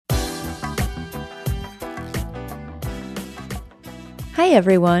Hi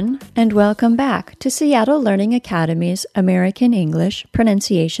everyone, and welcome back to Seattle Learning Academy's American English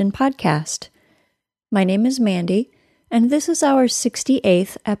Pronunciation Podcast. My name is Mandy, and this is our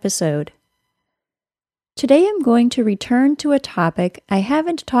 68th episode. Today I'm going to return to a topic I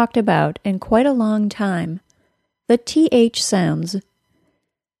haven't talked about in quite a long time, the TH sounds.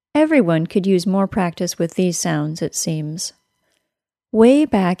 Everyone could use more practice with these sounds, it seems. Way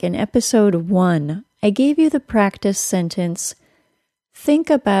back in episode 1, I gave you the practice sentence, think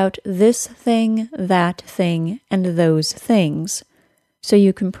about this thing, that thing, and those things, so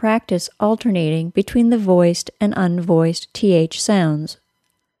you can practice alternating between the voiced and unvoiced TH sounds.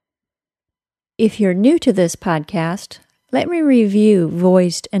 If you're new to this podcast, let me review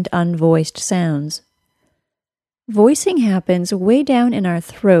voiced and unvoiced sounds. Voicing happens way down in our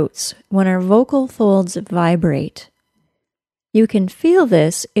throats when our vocal folds vibrate. You can feel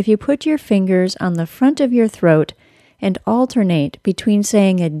this if you put your fingers on the front of your throat and alternate between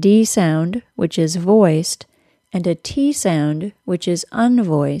saying a D sound, which is voiced, and a T sound, which is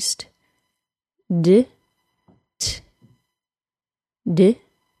unvoiced. D, t, d,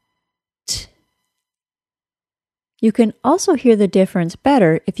 t. You can also hear the difference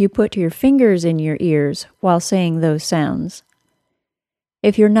better if you put your fingers in your ears while saying those sounds.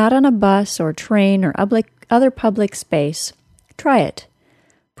 If you're not on a bus or train or other public space, try it.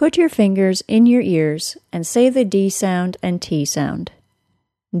 Put your fingers in your ears and say the D sound and T sound.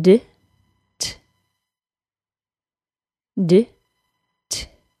 D, t. D, t.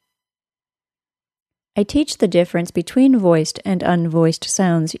 I teach the difference between voiced and unvoiced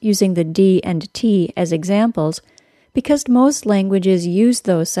sounds using the D and T as examples because most languages use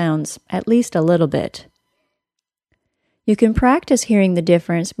those sounds at least a little bit. You can practice hearing the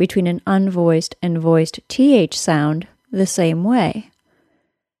difference between an unvoiced and voiced TH sound the same way.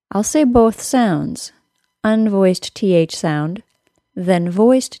 I'll say both sounds, unvoiced TH sound, then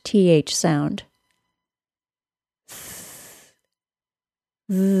voiced TH sound.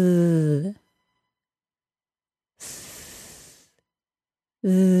 Th,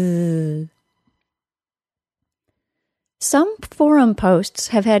 th. Some forum posts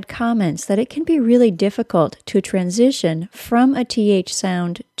have had comments that it can be really difficult to transition from a TH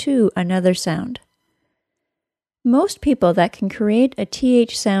sound to another sound. Most people that can create a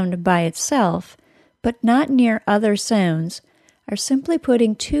TH sound by itself, but not near other sounds, are simply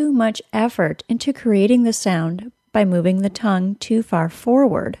putting too much effort into creating the sound by moving the tongue too far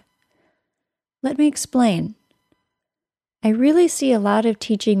forward. Let me explain. I really see a lot of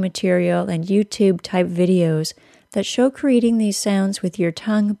teaching material and YouTube-type videos that show creating these sounds with your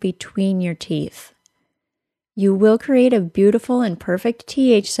tongue between your teeth. You will create a beautiful and perfect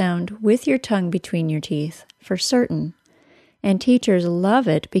TH sound with your tongue between your teeth, for certain, and teachers love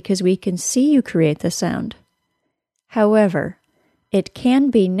it because we can see you create the sound. However, it can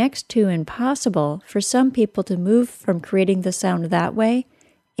be next to impossible for some people to move from creating the sound that way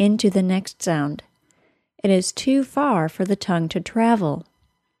into the next sound. It is too far for the tongue to travel.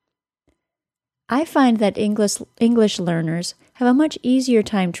 I find that English learners have a much easier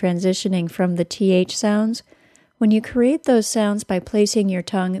time transitioning from the TH sounds when you create those sounds by placing your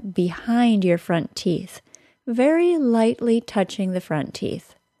tongue behind your front teeth, very lightly touching the front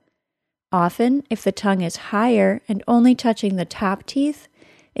teeth. Often, if the tongue is higher and only touching the top teeth,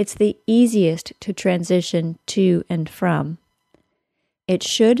 it's the easiest to transition to and from. It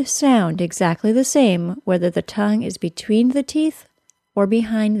should sound exactly the same whether the tongue is between the teeth or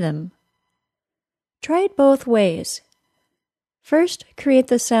behind them. Try it both ways. First, create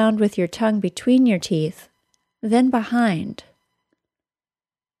the sound with your tongue between your teeth, then behind.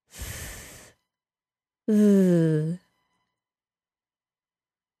 Th,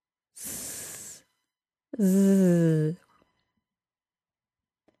 th.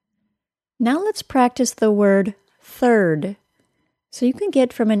 Now let's practice the word third, so you can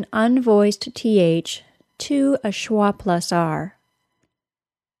get from an unvoiced TH to a schwa plus R.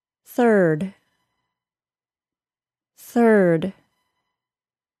 Third, third.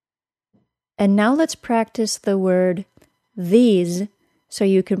 And now let's practice the word these, so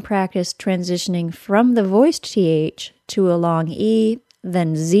you can practice transitioning from the voiced TH to a long E,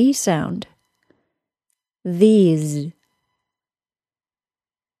 then Z sound. These.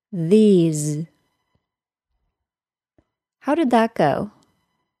 These. How did that go?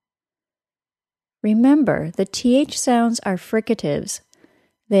 Remember, the TH sounds are fricatives.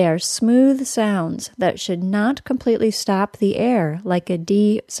 They are smooth sounds that should not completely stop the air like a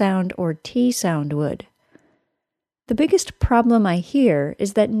D sound or T sound would. The biggest problem I hear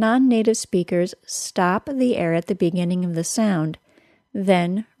is that non-native speakers stop the air at the beginning of the sound,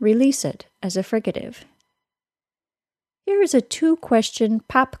 then release it as a fricative. Here is a 2-question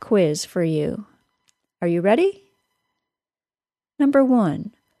pop quiz for you. Are you ready? Number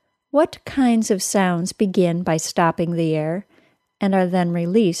 1. What kinds of sounds begin by stopping the air and are then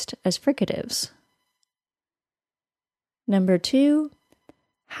released as fricatives? Number 2.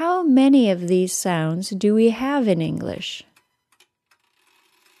 How many of these sounds do we have in English?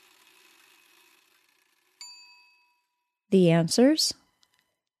 The answers: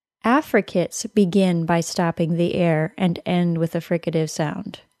 affricates begin by stopping the air and end with a fricative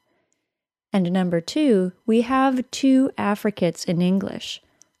sound. And number 2, we have 2 affricates in English,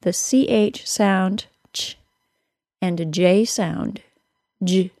 the CH sound, ch, and a J sound,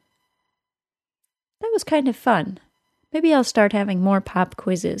 j. That was kind of fun. Maybe I'll start having more pop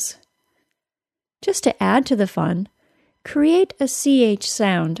quizzes. Just to add to the fun, create a CH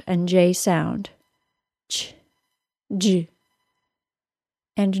sound and J sound, ch, j.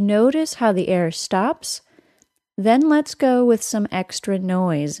 And notice how the air stops. Then let's go with some extra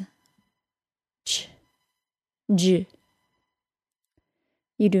noise. Ch, j.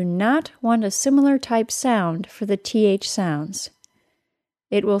 You do not want a similar type sound for the TH sounds.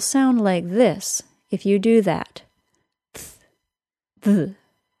 It will sound like this if you do that. Th, th.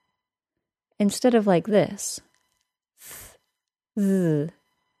 Instead of like this. Th, th.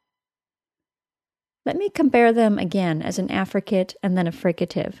 Let me compare them again as an affricate and then a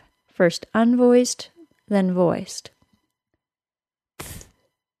fricative. First unvoiced, then voiced.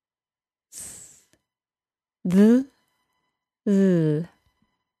 Th, th.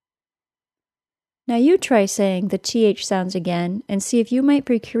 Now you try saying the TH sounds again and see if you might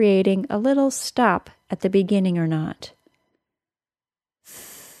be creating a little stop at the beginning or not.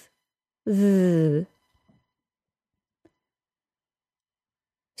 Th.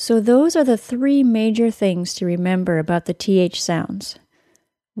 So those are the 3 major things to remember about the TH sounds.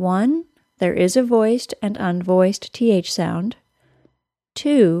 1, there is a voiced and unvoiced TH sound.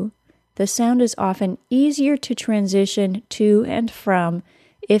 2, the sound is often easier to transition to and from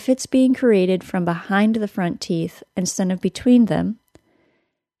if it's being created from behind the front teeth instead of between them.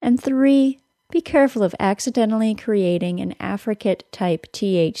 And 3, be careful of accidentally creating an affricate type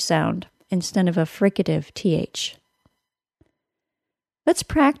TH sound instead of a fricative TH. Let's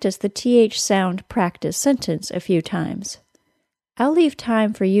practice the TH sound practice sentence a few times. I'll leave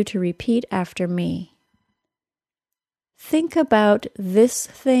time for you to repeat after me. Think about this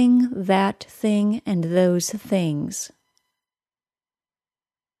thing, that thing, and those things.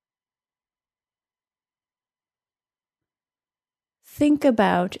 Think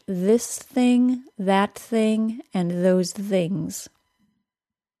about this thing, that thing, and those things.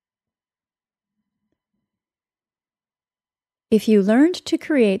 If you learned to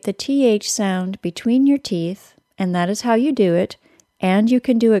create the TH sound between your teeth, and that is how you do it, and you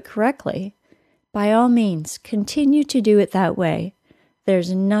can do it correctly, by all means, continue to do it that way.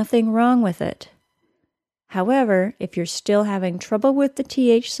 There's nothing wrong with it. However, if you're still having trouble with the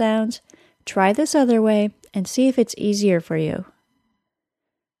TH sounds, try this other way and see if it's easier for you.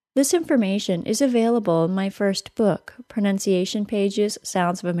 This information is available in my first book, Pronunciation Pages,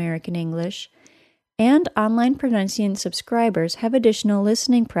 Sounds of American English, and online Pronuncian subscribers have additional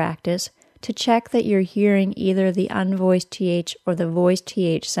listening practice to check that you're hearing either the unvoiced TH or the voiced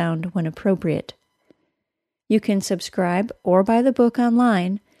TH sound when appropriate. You can subscribe or buy the book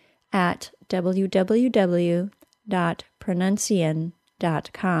online at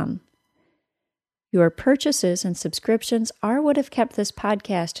www.pronuncian.com. Your purchases and subscriptions are what have kept this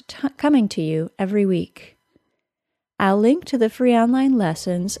podcast coming to you every week. I'll link to the free online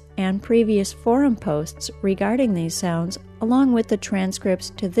lessons and previous forum posts regarding these sounds, along with the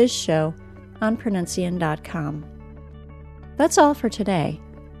transcripts to this show on Pronuncian.com. That's all for today.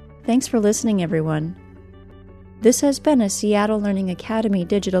 Thanks for listening, everyone. This has been a Seattle Learning Academy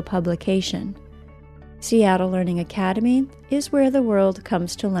digital publication. Seattle Learning Academy is where the world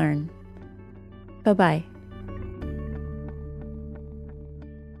comes to learn. Bye-bye.